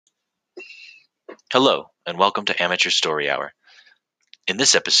Hello, and welcome to Amateur Story Hour. In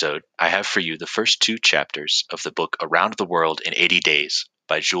this episode, I have for you the first two chapters of the book Around the World in 80 Days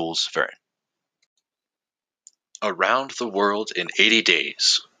by Jules Verne. Around the World in 80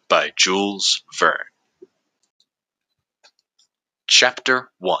 Days by Jules Verne. Chapter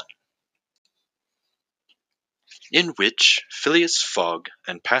 1, in which Phileas Fogg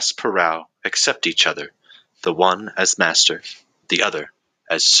and Passepartout accept each other, the one as master, the other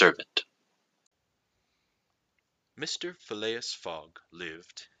as servant. Mr. Phileas Fogg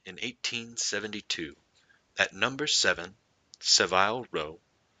lived in 1872 at number 7, Savile Row,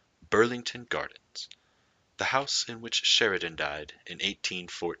 Burlington Gardens, the house in which Sheridan died in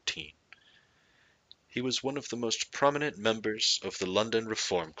 1814. He was one of the most prominent members of the London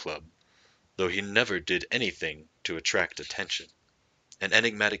Reform Club, though he never did anything to attract attention, an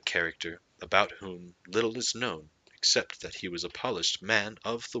enigmatic character about whom little is known except that he was a polished man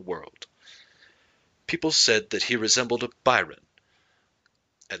of the world. People said that he resembled a Byron,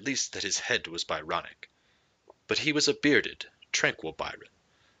 at least that his head was Byronic, but he was a bearded, tranquil Byron,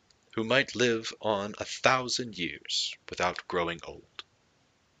 who might live on 1,000 years without growing old.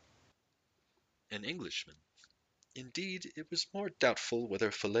 An Englishman. Indeed, it was more doubtful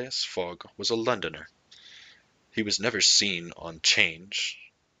whether Phileas Fogg was a Londoner. He was never seen on 'Change,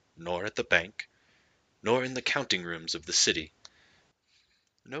 nor at the bank, nor in the counting rooms of the city.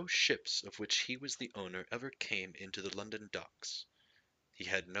 No ships of which he was the owner ever came into the London docks. He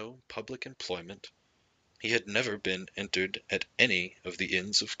had no public employment. He had never been entered at any of the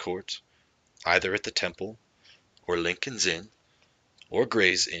Inns of Court, either at the Temple, or Lincoln's Inn, or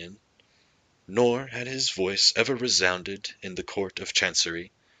Gray's Inn, nor had his voice ever resounded in the Court of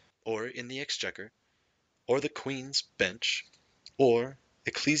Chancery, or in the Exchequer, or the Queen's Bench, or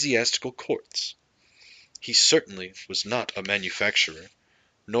ecclesiastical courts. He certainly was not a manufacturer,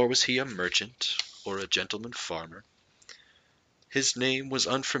 nor was he a merchant or a gentleman farmer. His name was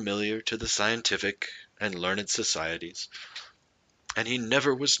unfamiliar to the scientific and learned societies, and he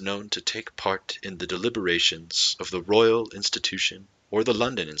never was known to take part in the deliberations of the Royal Institution or the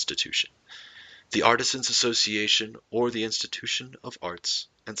London Institution, the Artisans' Association or the Institution of Arts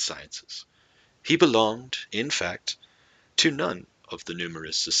and Sciences. He belonged, in fact, to none of the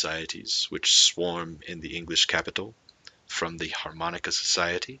numerous societies which swarm in the English capital, from the Harmonica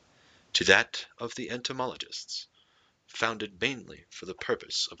Society to that of the entomologists, founded mainly for the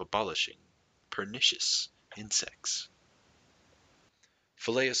purpose of abolishing pernicious insects.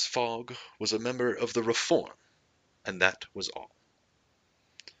 Phileas Fogg was a member of the Reform, and that was all.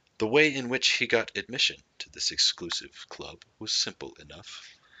 The way in which he got admission to this exclusive club was simple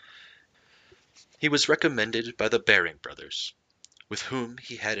enough. He was recommended by the Baring brothers, with whom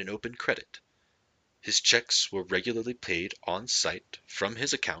he had an open credit. His checks were regularly paid on sight from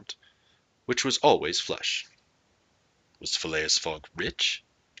his account, which was always flush. Was Phileas Fogg rich?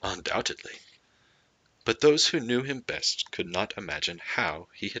 Undoubtedly. But those who knew him best could not imagine how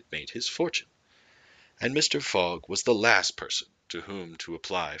he had made his fortune, and Mr. Fogg was the last person to whom to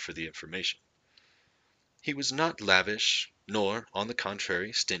apply for the information. He was not lavish, nor, on the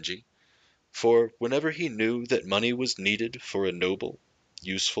contrary, stingy, for whenever he knew that money was needed for a noble,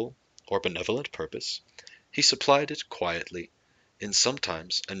 useful, or benevolent purpose, he supplied it quietly, and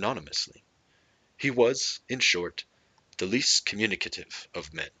sometimes anonymously. He was, in short, the least communicative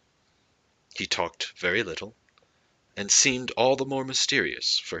of men. He talked very little, and seemed all the more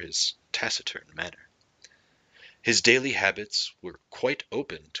mysterious for his taciturn manner. His daily habits were quite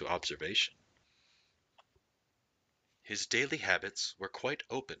open to observation.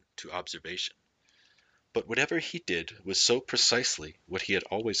 But whatever he did was so precisely what he had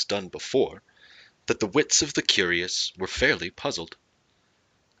always done before, that the wits of the curious were fairly puzzled.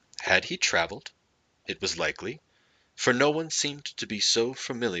 Had he travelled? It was likely, for no one seemed to be so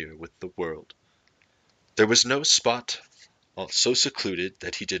familiar with the world. There was no spot so secluded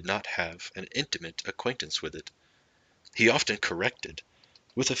that he did not have an intimate acquaintance with it. He often corrected,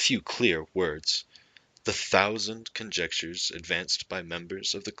 with a few clear words, the 1,000 conjectures advanced by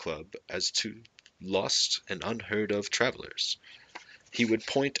members of the club as to lost and unheard of travellers. He would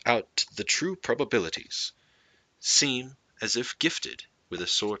point out the true probabilities, seem as if gifted with a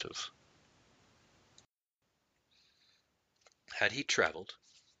sort of. Had he travelled?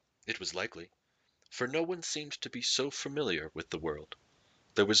 It was likely, for no one seemed to be so familiar with the world.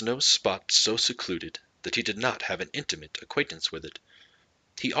 There was no spot so secluded that he did not have an intimate acquaintance with it.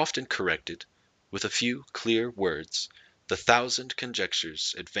 He often corrected, with a few clear words, the 1,000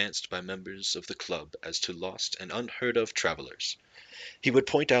 conjectures advanced by members of the club as to lost and unheard of travellers. He would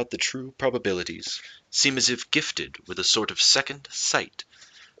point out the true probabilities, seem as if gifted with a sort of second sight,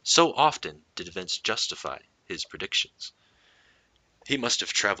 So often did events justify his predictions. He must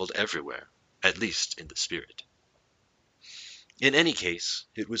have traveled everywhere, at least in the spirit. In any case,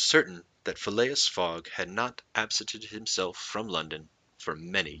 it was certain that Phileas Fogg had not absented himself from London for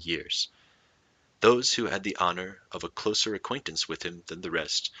many years. Those who had the honor of a closer acquaintance with him than the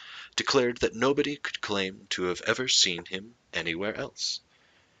rest declared that nobody could claim to have ever seen him anywhere else.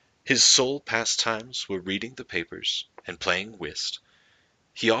 His sole pastimes were reading the papers and playing whist.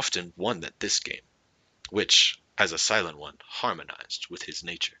 He often won at this game, which, as a silent one, harmonized with his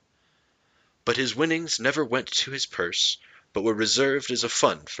nature. But his winnings never went to his purse, but were reserved as a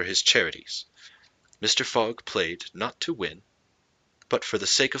fund for his charities. Mr. Fogg played not to win, but for the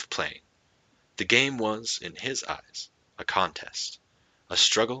sake of playing. The game was, in his eyes, a contest, a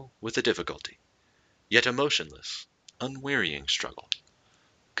struggle with a difficulty, yet a motionless, unwearying struggle,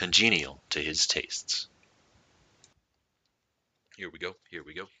 congenial to his tastes. Here we go, here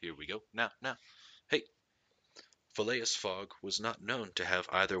we go, here we go. Now. Hey, Phileas Fogg was not known to have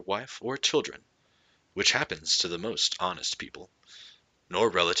either wife or children, which happens to the most honest people, nor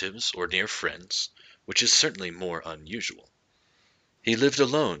relatives or near friends, which is certainly more unusual. He lived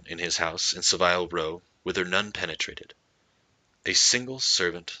alone in his house in Savile Row, whither none penetrated. A single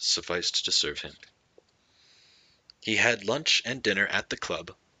servant sufficed to serve him. He had lunch and dinner at the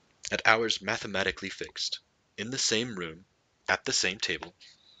club, at hours mathematically fixed, in the same room, at the same table,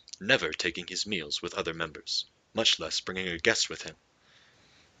 never taking his meals with other members, much less bringing a guest with him,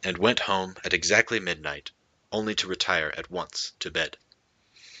 and went home at exactly midnight, only to retire at once to bed.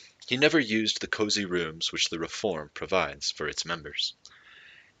 He never used the cosy rooms which the Reform provides for its members.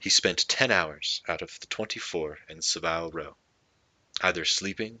 He spent 10 hours out of the 24 in Savile Row, either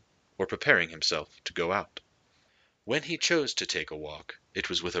sleeping or preparing himself to go out. When he chose to take a walk, it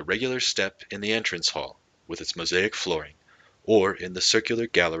was with a regular step in the entrance hall, with its mosaic flooring, or in the circular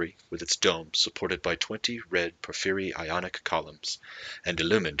gallery with its dome supported by 20 red porphyry Ionic columns, and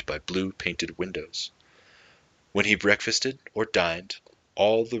illumined by blue painted windows. When he breakfasted or dined,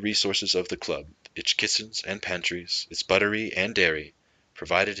 all the resources of the club, its kitchens and pantries, its buttery and dairy,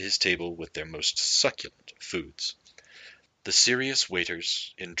 provided his table with their most succulent foods. The serious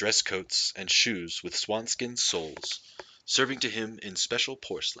waiters, in dress coats and shoes with swanskin soles, serving to him in special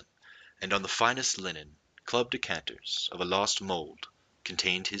porcelain, and on the finest linen, club decanters of a lost mould,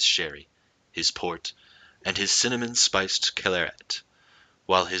 contained his sherry, his port, and his cinnamon-spiced claret,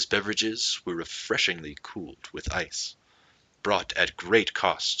 while his beverages were refreshingly cooled with ice, brought at great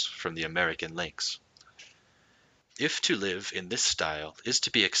cost from the American lakes. If to live in this style is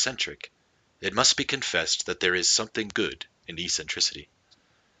to be eccentric, it must be confessed that there is something good in eccentricity.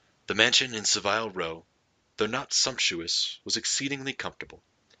 The mansion in Savile Row, though not sumptuous, was exceedingly comfortable.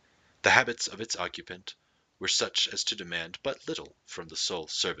 The habits of its occupant were such as to demand but little from the sole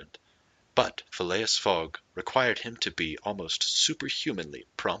servant, but Phileas Fogg required him to be almost superhumanly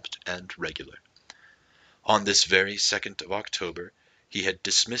prompt and regular. On this very 2nd of October he had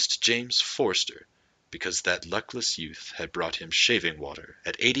dismissed James Forster because that luckless youth had brought him shaving water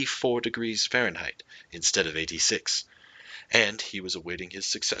at 84 degrees Fahrenheit instead of 86, and he was awaiting his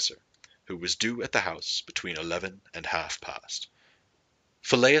successor, who was due at the house between 11 and half past.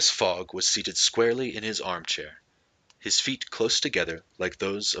 Phileas Fogg was seated squarely in his armchair, his feet close together like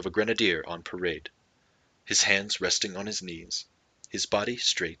those of a grenadier on parade, his hands resting on his knees, his body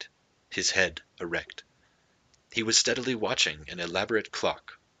straight, his head erect. He was steadily watching an elaborate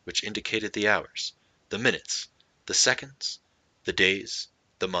clock which indicated the hours, the minutes, the seconds, the days,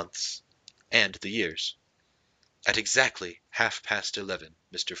 the months, and the years. At exactly half past 11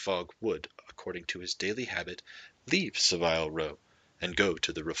 Mr. Fogg would, according to his daily habit, leave Savile Row and go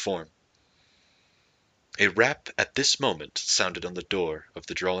to the Reform. A rap at this moment sounded on the door of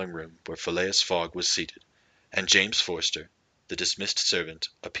the drawing-room where Phileas Fogg was seated, and James Forster, the dismissed servant,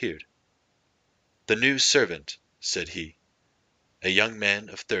 appeared. "The new servant," said he. A young man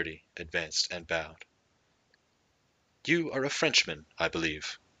of 30 advanced and bowed. "You are a Frenchman, I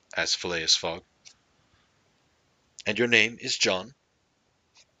believe?" asked Phileas Fogg. "And your name is John?"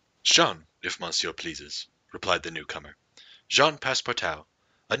 "Jean, if monsieur pleases," replied the newcomer. "Jean Passepartout,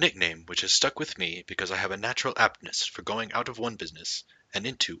 a nickname which has stuck with me because I have a natural aptness for going out of one business and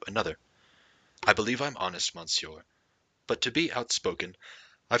into another. I believe I'm honest, monsieur, but to be outspoken,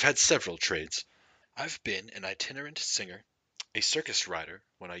 I've had several trades. I've been an itinerant singer, a circus rider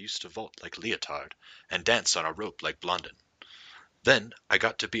when I used to vault like Leotard and dance on a rope like Blondin. Then I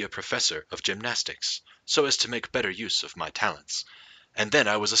got to be a professor of gymnastics, so as to make better use of my talents, and then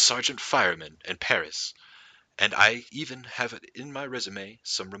I was a sergeant fireman in Paris, and I even have in my resume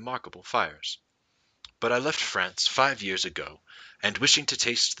some remarkable fires. But I left France 5 years ago, and wishing to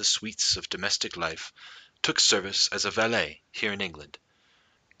taste the sweets of domestic life, took service as a valet here in England.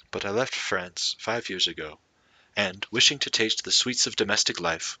 But I left France 5 years ago, and wishing to taste the sweets of domestic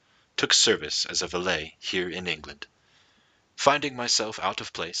life, took service as a valet here in England. Finding myself out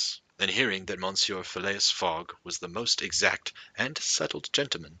of place, and hearing that Monsieur Phileas Fogg was the most exact and settled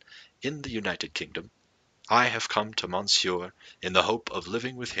gentleman in the United Kingdom, I have come to Monsieur in the hope of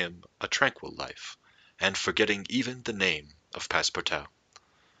living with him a tranquil life, and forgetting even the name of Passepartout.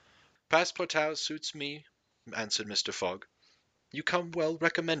 Passepartout suits me, answered Mr. Fogg. You come well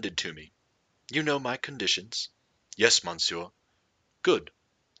recommended to me. You know my conditions. Yes, monsieur. Good.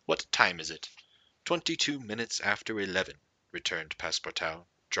 What time is it? 22 minutes after 11, returned Passepartout,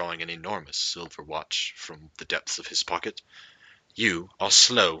 drawing an enormous silver watch from the depths of his pocket. You are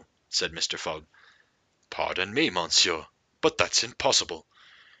slow, said Mr. Fogg. Pardon me, monsieur, but that's impossible.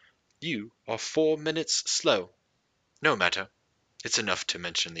 You are 4 minutes slow. No matter. It's enough to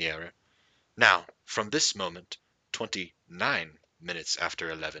mention the error. Now, from this moment, 29 minutes after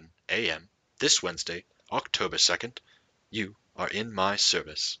 11 a.m., this Wednesday, October 2nd, you are in my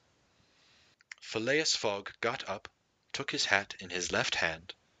service. Phileas Fogg got up, took his hat in his left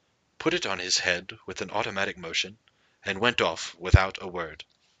hand, put it on his head with an automatic motion, and went off without a word.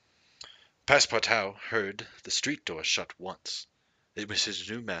 Passepartout heard the street door shut once. It was his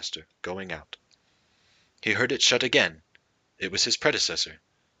new master going out. He heard it shut again. It was his predecessor,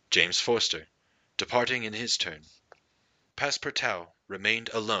 James Forster, departing in his turn. Passepartout remained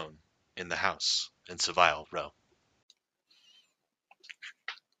alone in the house in Savile Row.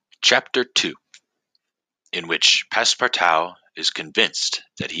 Chapter 2, in which Passepartout is convinced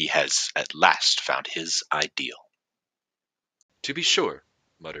that he has at last found his ideal. To be sure,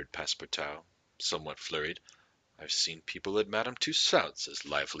 muttered Passepartout, somewhat flurried, I've seen people at Madame Tussaud's as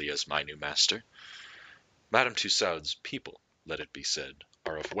lively as my new master. Madame Tussaud's people, let it be said,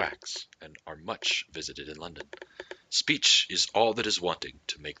 are of wax, and are much visited in London. Speech is all that is wanting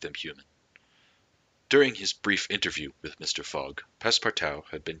to make them human. During his brief interview with Mr. Fogg, Passepartout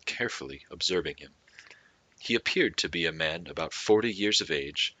had been carefully observing him. He appeared to be a man about 40 years of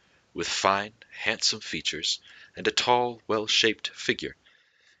age, with fine, handsome features, and a tall, well-shaped figure.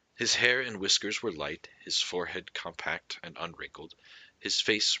 His hair and whiskers were light, his forehead compact and unwrinkled, his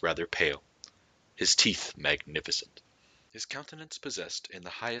face rather pale, his teeth magnificent. His countenance possessed in the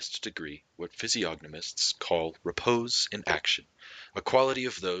highest degree what physiognomists call repose in action, a quality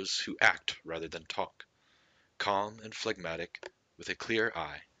of those who act rather than talk. Calm and phlegmatic, with a clear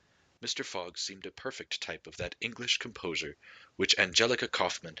eye, Mr. Fogg seemed a perfect type of that English composure which Angelica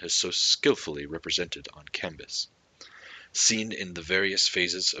Kauffmann has so skilfully represented on canvas. Seen in the various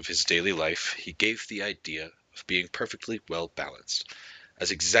phases of his daily life, he gave the idea of being perfectly well balanced,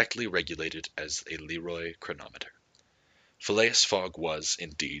 as exactly regulated as a Leroy chronometer. Phileas Fogg was,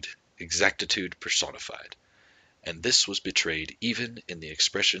 indeed, exactitude personified, and this was betrayed even in the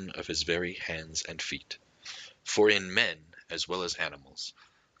expression of his very hands and feet. For in men, as well as animals,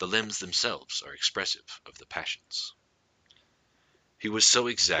 the limbs themselves are expressive of the passions. He was so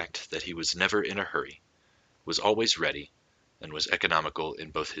exact that he was never in a hurry, was always ready, and was economical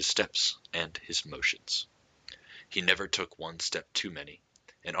in both his steps and his motions. He never took one step too many,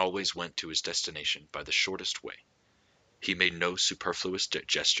 and always went to his destination by the shortest way. He made no superfluous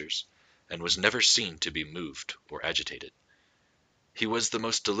gestures, and was never seen to be moved or agitated. He was the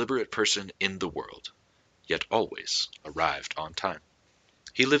most deliberate person in the world, yet always arrived on time.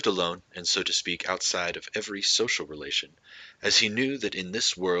 He lived alone, and so to speak outside of every social relation, as he knew that in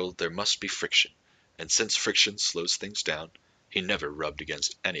this world there must be friction, and since friction slows things down, he never rubbed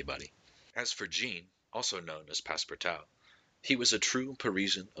against anybody. As for Jean, also known as Passepartout, he was a true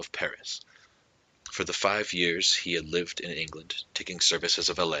Parisian of Paris. For the 5 years he had lived in England, taking service as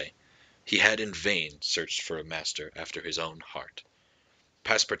a valet, he had in vain searched for a master after his own heart.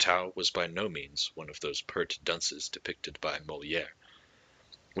 Passepartout was by no means one of those pert dunces depicted by Molière.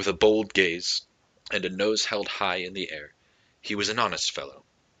 With a bold gaze, and a nose held high in the air, he was an honest fellow,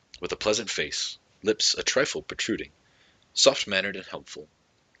 with a pleasant face, lips a trifle protruding, soft-mannered and helpful,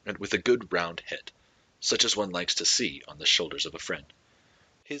 and with a good round head, such as one likes to see on the shoulders of a friend.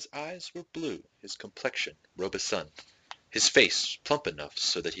 His eyes were blue, his complexion robuscund, his face plump enough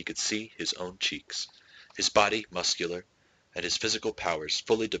so that he could see his own cheeks, his body muscular, and his physical powers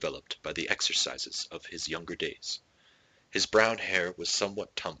fully developed by the exercises of his younger days. His brown hair was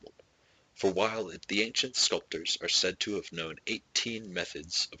somewhat tumbled, for while the ancient sculptors are said to have known 18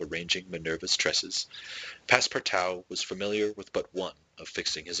 methods of arranging Minerva's tresses, Passepartout was familiar with but one of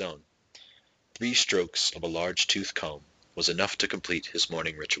fixing his own. 3 strokes of a large tooth comb was enough to complete his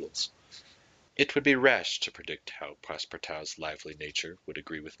morning rituals. It would be rash to predict how Passepartout's lively nature would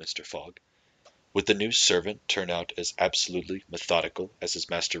agree with Mr. Fogg. Would the new servant turn out as absolutely methodical as his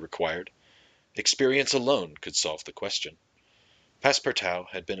master required? Experience alone could solve the question. Passepartout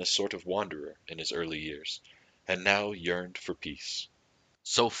had been a sort of wanderer in his early years, and now yearned for peace.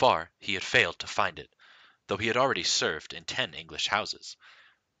 So far he had failed to find it, though he had already served in 10 English houses.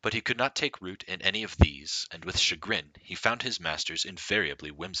 But he could not take root in any of these, and with chagrin he found his masters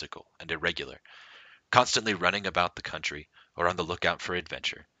invariably whimsical and irregular, constantly running about the country or on the lookout for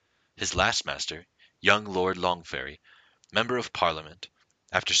adventure. His last master, young Lord Longferry, member of Parliament,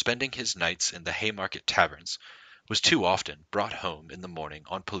 after spending his nights in the Haymarket taverns, was too often brought home in the morning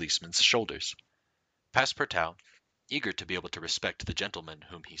on policemen's shoulders. Passepartout, eager to be able to respect the gentleman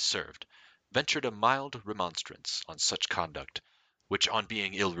whom he served, ventured a mild remonstrance on such conduct, which on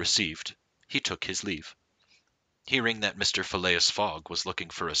being ill received, he took his leave. Hearing that Mr. Phileas Fogg was looking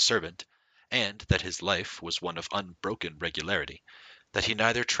for a servant, and that his life was one of unbroken regularity, that he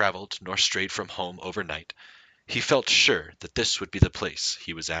neither travelled nor strayed from home overnight, he felt sure that this would be the place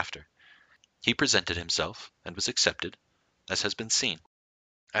he was after. He presented himself, and was accepted, as has been seen.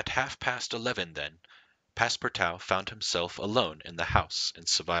 At 11:30, then, Passepartout found himself alone in the house in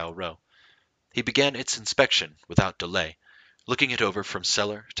Savile Row. He began its inspection without delay, looking it over from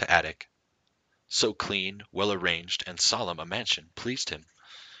cellar to attic. So clean, well arranged, and solemn a mansion pleased him.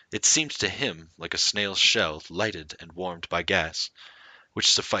 It seemed to him like a snail's shell lighted and warmed by gas,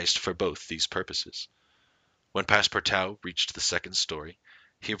 which sufficed for both these purposes. When Passepartout reached the second story,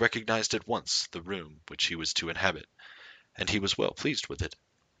 he recognized at once the room which he was to inhabit, and he was well pleased with it.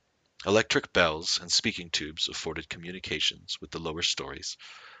 Electric bells and speaking tubes afforded communications with the lower stories.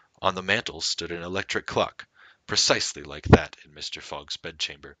 On the mantel stood an electric clock, precisely like that in Mr. Fogg's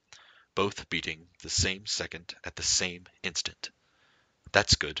bedchamber, both beating the same second at the same instant.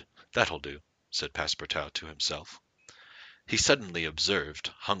 "That's good, that'll do," said Passepartout to himself. He suddenly observed,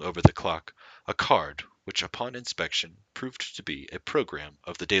 hung over the clock, a card which upon inspection proved to be a programme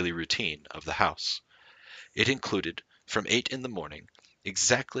of the daily routine of the house. It included, from 8 in the morning,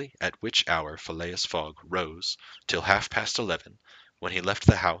 exactly at which hour Phileas Fogg rose, till 11:30, when he left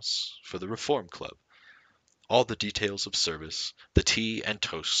the house for the Reform Club, all the details of service, the tea and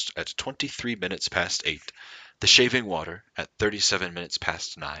toast at 23 minutes past 8, the shaving water at 37 minutes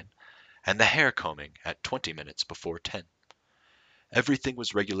past 9, and the hair combing at 20 minutes before 10. Everything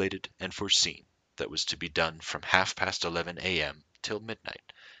was regulated and foreseen that was to be done from 11:30 a.m. till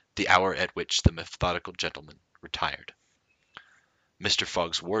midnight, the hour at which the methodical gentleman retired. Mr.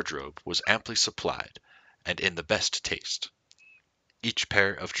 Fogg's wardrobe was amply supplied, and in the best taste. Each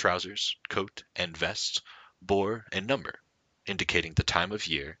pair of trousers, coat, and vest bore a number, indicating the time of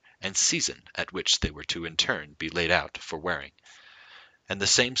year and season at which they were to in turn be laid out for wearing, and the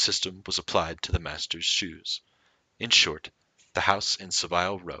same system was applied to the master's shoes. In short, the house in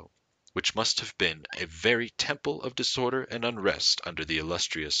Savile Row, which must have been a very temple of disorder and unrest under the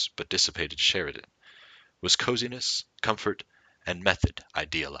illustrious but dissipated Sheridan, was coziness, comfort, and method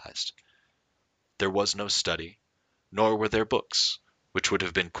idealized. There was no study, nor were there books, which would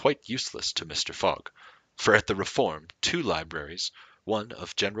have been quite useless to Mr. Fogg, for at the Reform 2 libraries, one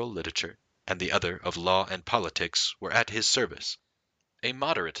of general literature and the other of law and politics, were at his service. A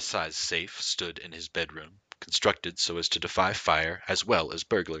moderate-sized safe stood in his bedroom, constructed so as to defy fire as well as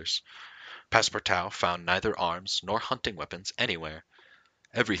burglars. Passepartout found neither arms nor hunting weapons anywhere.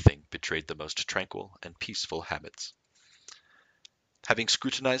 Everything betrayed the most tranquil and peaceful habits. Having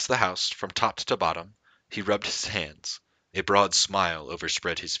scrutinized the house from top to bottom, he rubbed his hands. A broad smile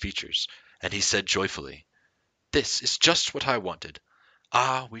overspread his features, and he said joyfully, "This is just what I wanted.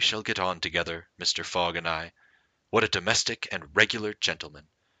 Ah, we shall get on together, Mr. Fogg and I. What a domestic and regular gentleman!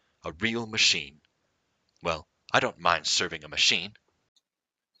 A real machine. Well, I don't mind serving a machine."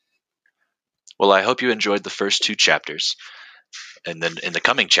 Well, I hope you enjoyed the first 2 chapters. And then in the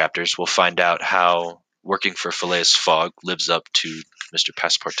coming chapters, we'll find out how working for Phileas Fogg lives up to Mr.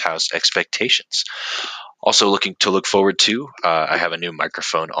 Passepartout's expectations. Also look forward to, I have a new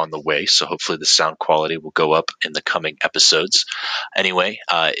microphone on the way, so hopefully the sound quality will go up in the coming episodes. Anyway,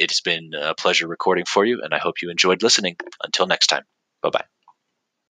 it's been a pleasure recording for you, and I hope you enjoyed listening. Until next time, bye-bye.